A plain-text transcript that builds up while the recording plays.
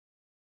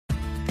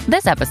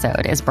This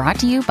episode is brought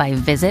to you by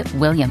Visit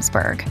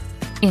Williamsburg.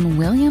 In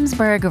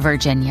Williamsburg,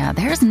 Virginia,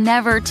 there's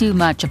never too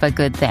much of a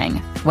good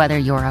thing. Whether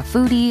you're a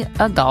foodie,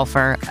 a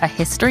golfer, a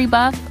history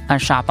buff, a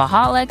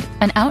shopaholic,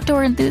 an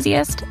outdoor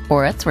enthusiast,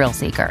 or a thrill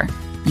seeker,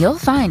 you'll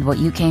find what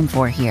you came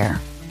for here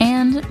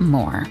and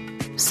more.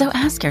 So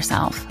ask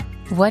yourself,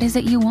 what is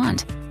it you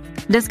want?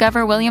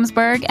 Discover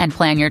Williamsburg and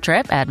plan your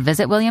trip at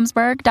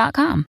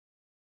visitwilliamsburg.com.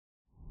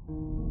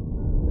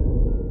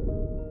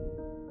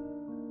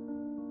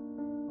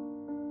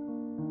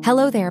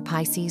 Hello there,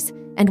 Pisces,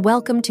 and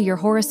welcome to your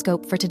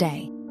horoscope for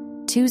today,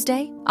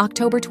 Tuesday,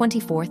 October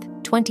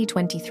 24th,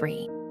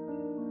 2023.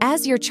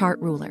 As your chart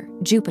ruler,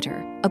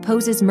 Jupiter,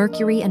 opposes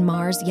Mercury and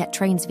Mars yet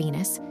trains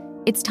Venus,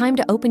 it's time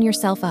to open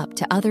yourself up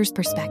to others'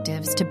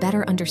 perspectives to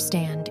better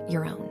understand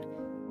your own.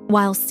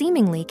 While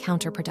seemingly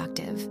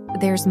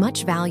counterproductive, there's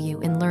much value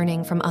in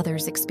learning from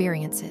others'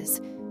 experiences.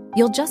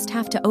 You'll just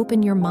have to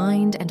open your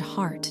mind and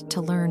heart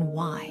to learn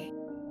why.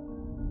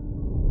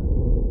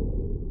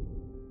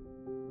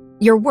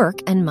 Your work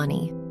and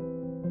money.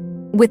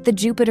 With the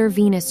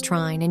Jupiter-Venus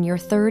trine in your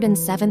 3rd and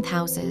 7th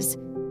houses,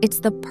 it's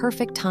the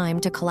perfect time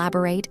to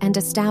collaborate and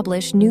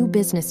establish new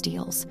business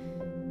deals.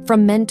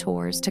 From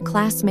mentors to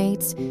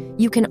classmates,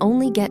 you can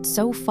only get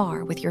so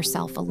far with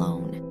yourself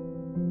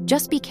alone.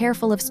 Just be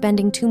careful of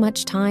spending too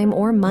much time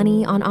or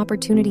money on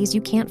opportunities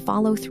you can't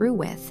follow through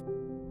with.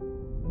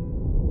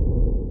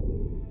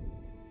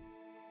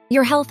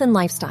 Your health and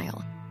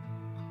lifestyle.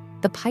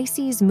 The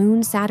Pisces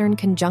Moon-Saturn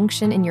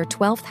conjunction in your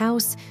 12th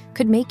house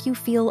could make you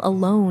feel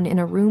alone in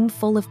a room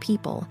full of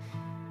people.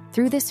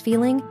 Through this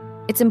feeling,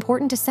 it's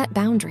important to set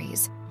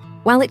boundaries.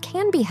 While it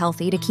can be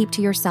healthy to keep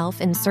to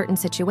yourself in certain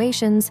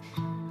situations,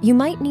 you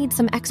might need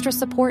some extra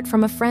support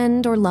from a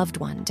friend or loved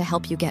one to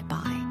help you get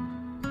by.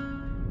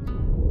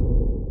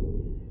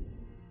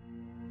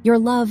 Your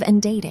love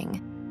and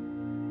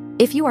dating.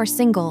 If you are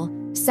single,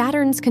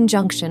 Saturn's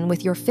conjunction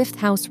with your 5th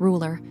house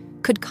ruler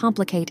could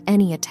complicate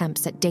any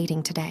attempts at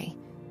dating today.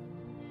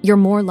 You're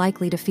more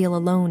likely to feel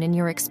alone in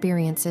your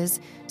experiences,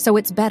 so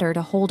it's better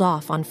to hold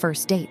off on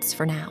first dates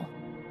for now.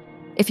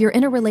 If you're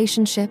in a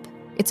relationship,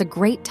 it's a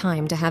great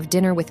time to have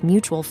dinner with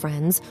mutual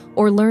friends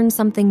or learn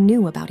something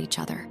new about each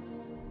other.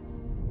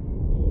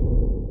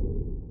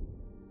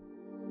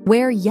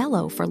 Wear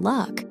yellow for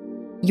luck.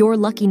 Your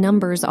lucky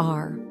numbers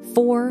are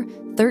 4,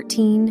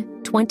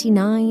 13,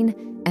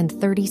 29, and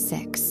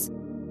 36.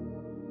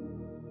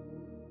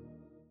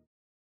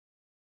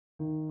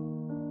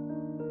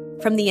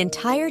 From the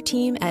entire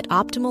team at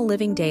Optimal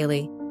Living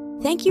Daily,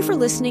 thank you for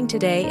listening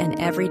today and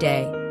every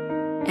day.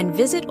 And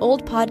visit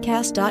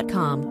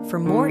oldpodcast.com for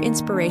more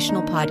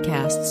inspirational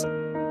podcasts.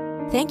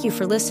 Thank you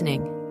for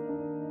listening.